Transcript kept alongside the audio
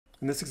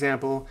In this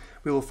example,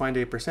 we will find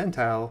a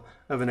percentile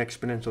of an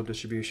exponential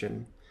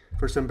distribution.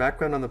 For some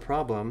background on the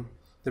problem,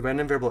 the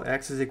random variable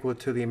x is equal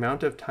to the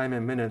amount of time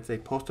in minutes a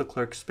postal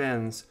clerk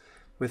spends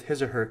with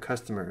his or her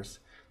customers.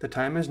 The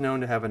time is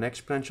known to have an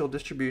exponential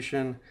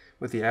distribution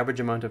with the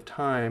average amount of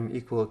time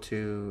equal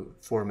to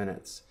 4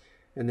 minutes.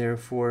 And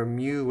therefore,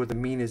 mu, where the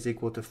mean is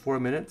equal to 4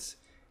 minutes,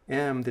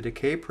 m, the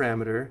decay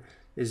parameter,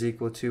 is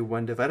equal to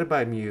 1 divided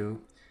by mu,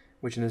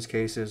 which in this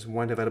case is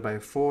 1 divided by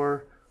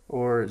 4,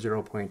 or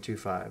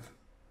 0.25.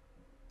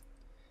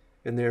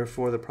 And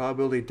therefore, the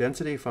probability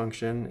density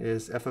function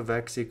is f of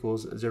x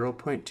equals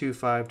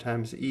 0.25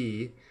 times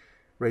e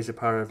raised to the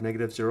power of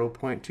negative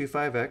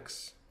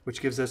 0.25x, which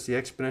gives us the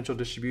exponential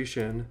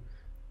distribution,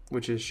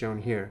 which is shown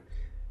here.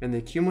 And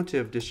the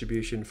cumulative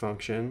distribution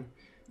function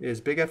is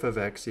big F of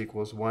x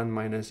equals 1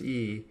 minus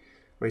e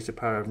raised to the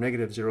power of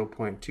negative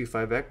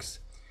 0.25x,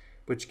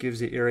 which gives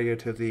the area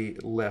to the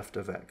left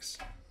of x.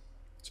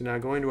 So now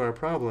going to our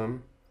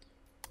problem,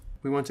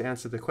 we want to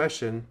answer the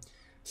question,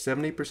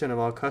 70% of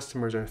all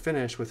customers are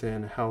finished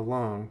within how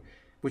long,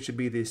 which would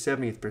be the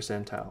 70th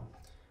percentile.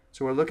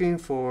 So we're looking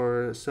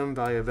for some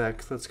value of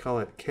x, let's call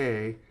it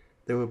k,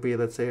 that would be,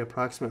 let's say,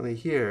 approximately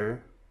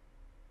here,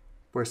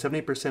 where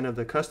 70% of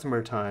the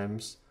customer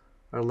times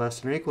are less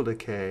than or equal to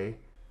k,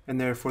 and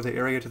therefore the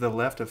area to the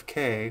left of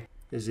k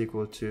is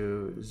equal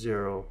to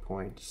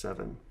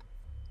 0.7.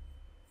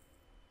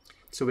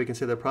 So we can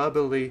say the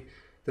probability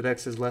that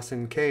x is less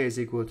than k is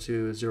equal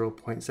to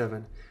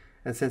 0.7.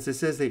 And since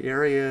this is the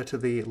area to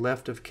the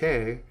left of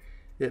k,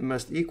 it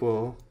must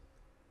equal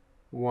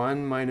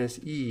 1 minus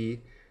e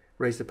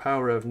raised to the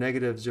power of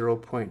negative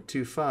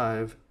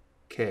 0.25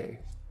 k,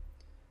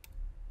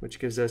 which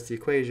gives us the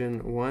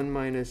equation 1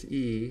 minus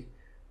e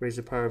raised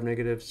to the power of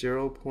negative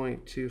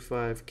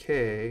 0.25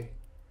 k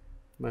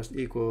must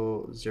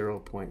equal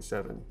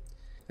 0.7.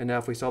 And now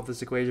if we solve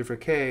this equation for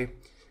k,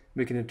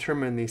 we can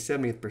determine the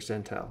 70th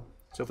percentile.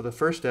 So for the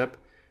first step,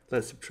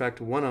 let's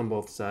subtract 1 on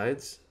both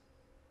sides,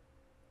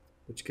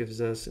 which gives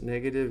us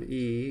negative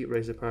e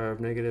raised to the power of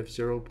negative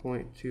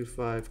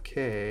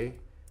 0.25k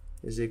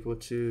is equal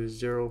to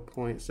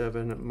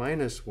 0.7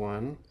 minus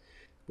 1,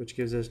 which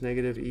gives us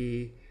negative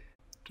e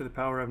to the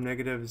power of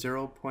negative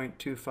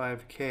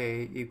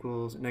 0.25k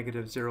equals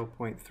negative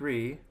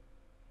 0.3.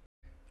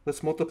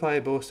 Let's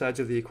multiply both sides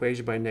of the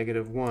equation by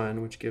negative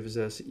 1, which gives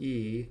us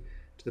e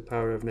to the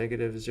power of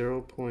negative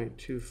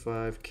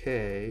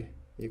 0.25k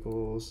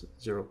equals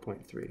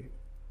 0.3.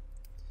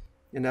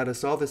 And now to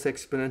solve this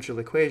exponential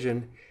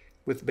equation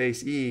with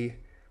base e,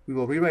 we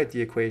will rewrite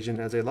the equation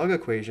as a log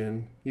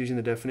equation using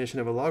the definition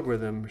of a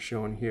logarithm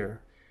shown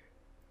here,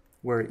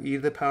 where e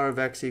to the power of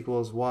x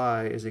equals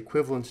y is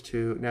equivalent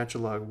to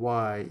natural log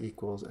y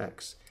equals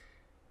x.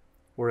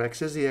 Where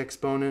x is the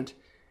exponent,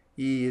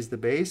 e is the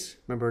base,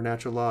 remember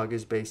natural log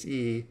is base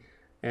e,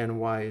 and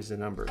y is the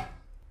number.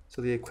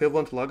 So the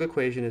equivalent log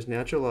equation is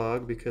natural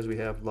log because we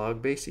have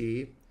log base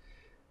e.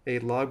 A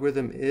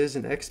logarithm is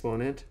an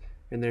exponent,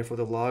 and therefore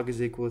the log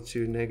is equal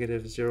to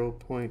negative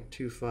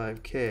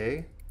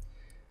 0.25k,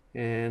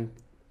 and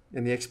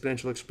the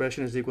exponential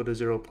expression is equal to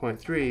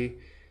 0.3,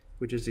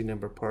 which is the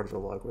number part of the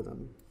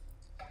logarithm.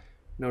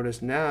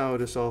 Notice now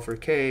to solve for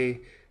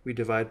k, we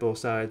divide both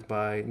sides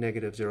by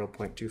negative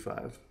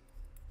 0.25.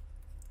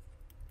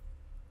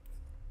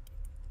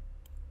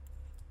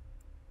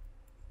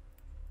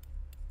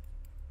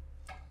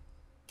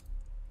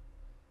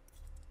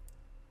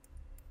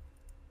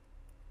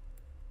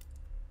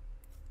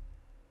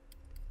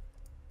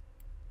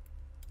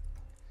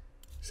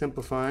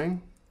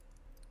 Simplifying,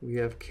 we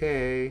have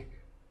k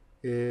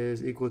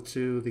is equal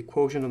to the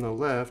quotient on the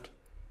left,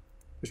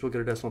 which we'll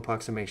get a decimal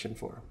approximation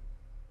for.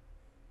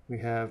 We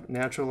have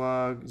natural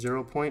log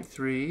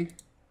 0.3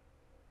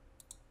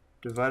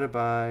 divided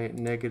by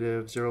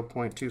negative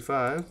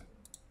 0.25.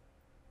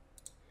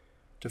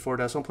 To 4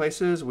 decimal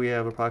places, we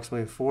have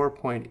approximately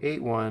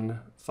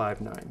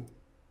 4.8159.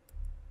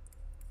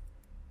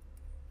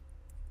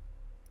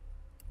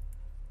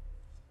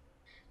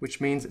 Which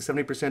means that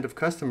 70% of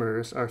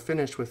customers are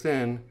finished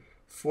within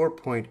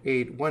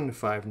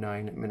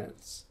 4.8159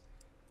 minutes.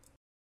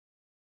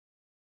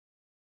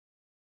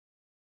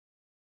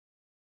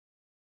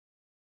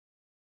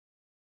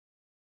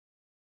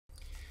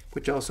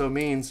 Which also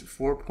means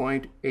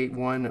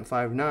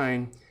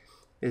 4.8159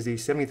 is the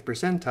 70th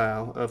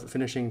percentile of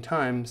finishing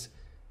times,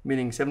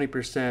 meaning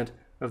 70%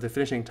 of the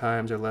finishing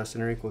times are less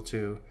than or equal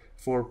to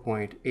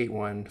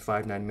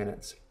 4.8159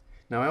 minutes.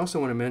 Now I also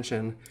want to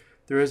mention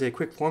there is a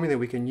quick formula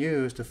we can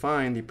use to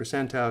find the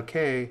percentile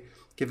k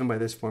given by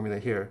this formula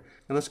here.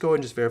 And let's go ahead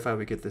and just verify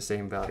we get the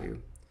same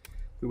value.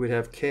 We would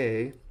have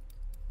k,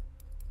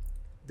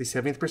 the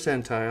 70th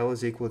percentile,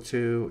 is equal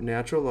to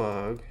natural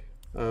log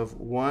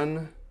of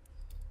 1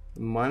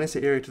 minus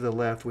the area to the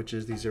left, which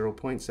is the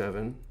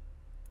 0.7,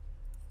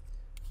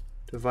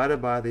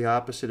 divided by the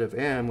opposite of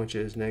m, which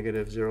is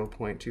negative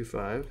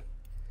 0.25.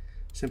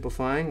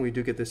 Simplifying, we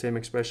do get the same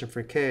expression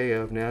for k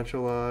of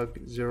natural log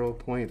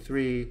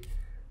 0.3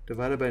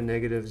 divided by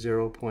negative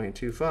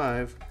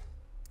 0.25,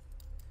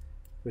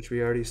 which we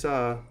already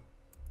saw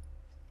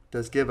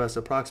does give us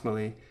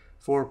approximately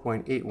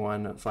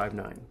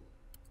 4.8159.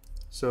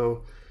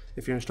 So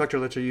if your instructor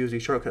lets you use the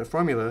shortcut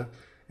formula,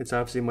 it's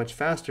obviously much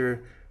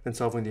faster than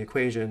solving the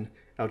equation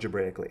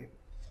algebraically.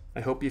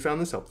 I hope you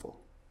found this helpful.